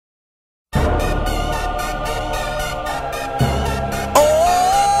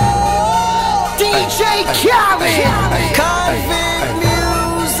DJ Khaled, Convict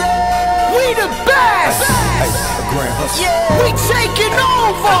Music, we the best. We taking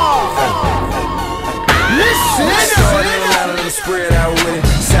over. Listen, Atlanta, spread out with it.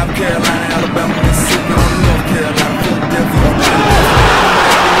 South Carolina, Alabama, Mississippi, on North Carolina, Philadelphia,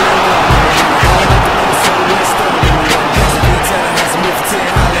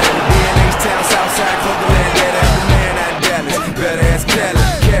 H-Town, Southside, Cloverland, that after man, out Dallas, better ass Cali,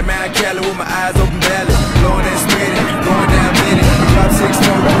 Catman, Cali with my eyes open valley, blowing that spinning, going down minute, drop 6,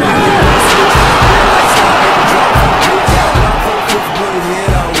 no,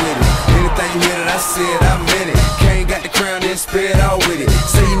 said I'm in it. Can't got the crown and spit out with it.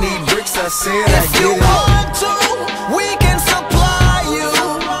 Say you need bricks, I said I get it. If you want to, we can supply you.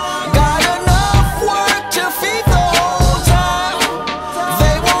 Got enough work to feed the whole town.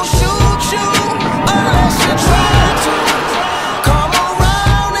 They won't shoot you unless you try to. Come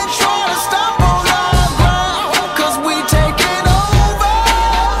around and try to stop on our ground, cause we taking over.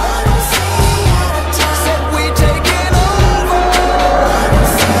 Said we taking over.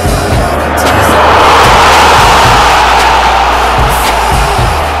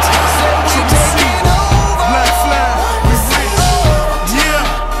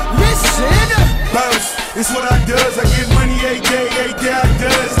 It's what I does, I get money every day I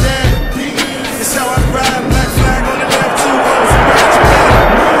does that. It's how I ride, black flag on the left, 2 O's,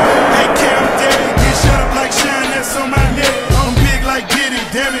 AK, I'm dead, get shut up like Shine, that's on my neck. I'm big like Diddy,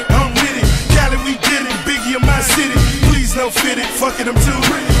 damn it, I'm with it. Cali, we did it, Biggie in my city. Please no fit it, fuck it, I'm too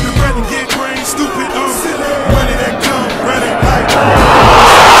pretty. The brother get brain, stupid, money that come, run it like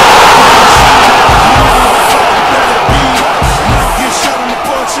get shot on the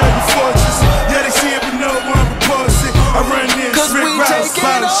porch of your fortress. Yeah, they see it, but no one reports it. I run this, cause Rick Rouse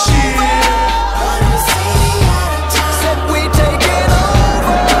by the shit. Said we taking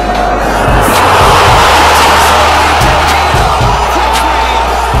over.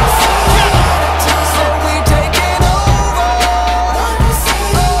 Said we taking over.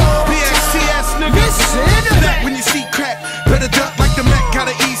 BXTS, nigga. Listen. That when you see crack, better duck like the Mac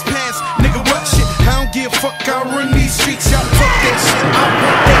got an East Pass. Nigga, what shit? I don't give a fuck, I run these streets. Y'all fuck that shit, I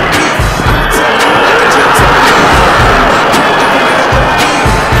want that beat. I'ma tell you like a gentleman.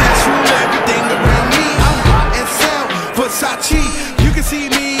 Cash rule everything around me. I'm hot and sound, Versace. You can see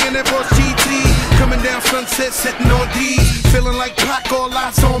me in that Porsche GT, coming down Sunset, sitting on D's, feeling like Pac, all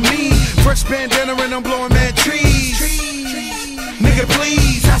eyes on me. Fresh bandana and I'm blowing mad trees. Nigga,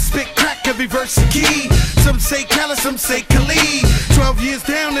 please, I spit crack every verse a key. Some say Cali, some say Khalid. 12 years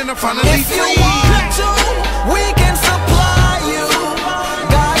down and I'm finally free. If you want to, we can supply you.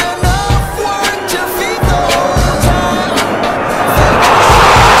 Got enough work to feed the whole town.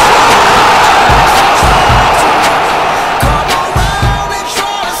 Come around and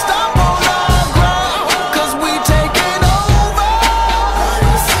try to stop on our ground, cause we taking over.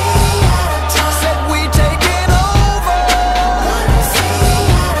 Said we taking over.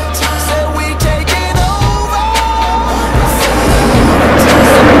 Said we taking over.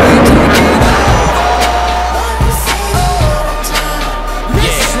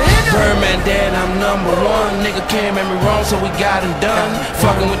 Birdman dad, I'm #1. Nigga can't make me wrong, so we got him done.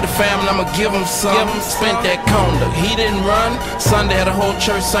 Fucking with the family, I'ma give him some. Spent that conda, he didn't run. Sunday had a whole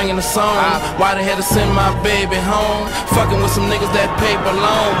church singing a song. Why they had to send my baby home? Fucking with some niggas that paper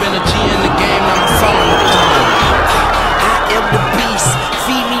long. Been a G in the game, now my song. I am the beast.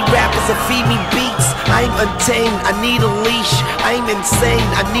 Feed me rappers and feed me beats. I'm untamed, I need a leash. I'm insane,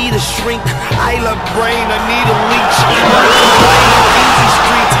 I need a shrink. I love brain, I need a leech. Easy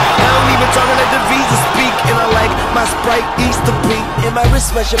streets. I don't even talk like the visa speak. And I like my Sprite Easter pink. And my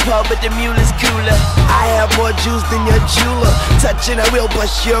wrist measure pump, but the mule is cooler. I have more juice than your jeweler. Touching, I will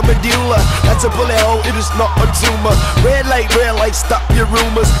bust your medulla. That's a bullet hole, it is not a tumor. Red light, stop your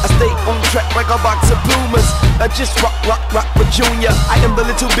rumors. I stay on track like a box of boomers. I just rock with Junior. I am the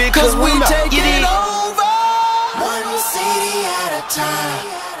little big cause we take it over. One city at a time.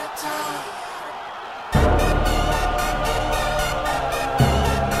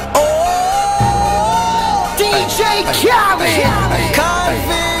 DJ Khaled,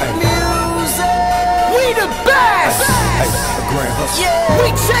 Convict Music, we the best. We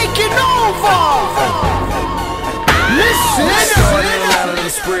taking over. Listen. Atlanta,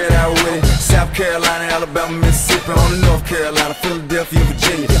 spread out with it. South Carolina, Alabama, Mississippi, on the North Carolina, Philadelphia,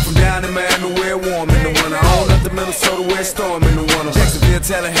 Virginia. From down in Miami, where it's warm in the winter. On up to Minnesota, where it's storm in the winter. Jacksonville,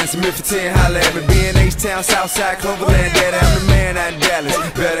 Tallahassee, Memphis, 10, holla at me. H-Town, Southside, Cloverland, that I'm the man out Dallas.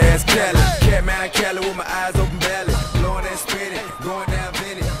 Better ass Cali, Catman, Cali with my eyes open valley. Blowing that spinning, going down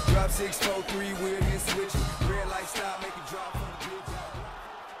Vinny. Drop 6, 4, 3, we're here switching. Red lights.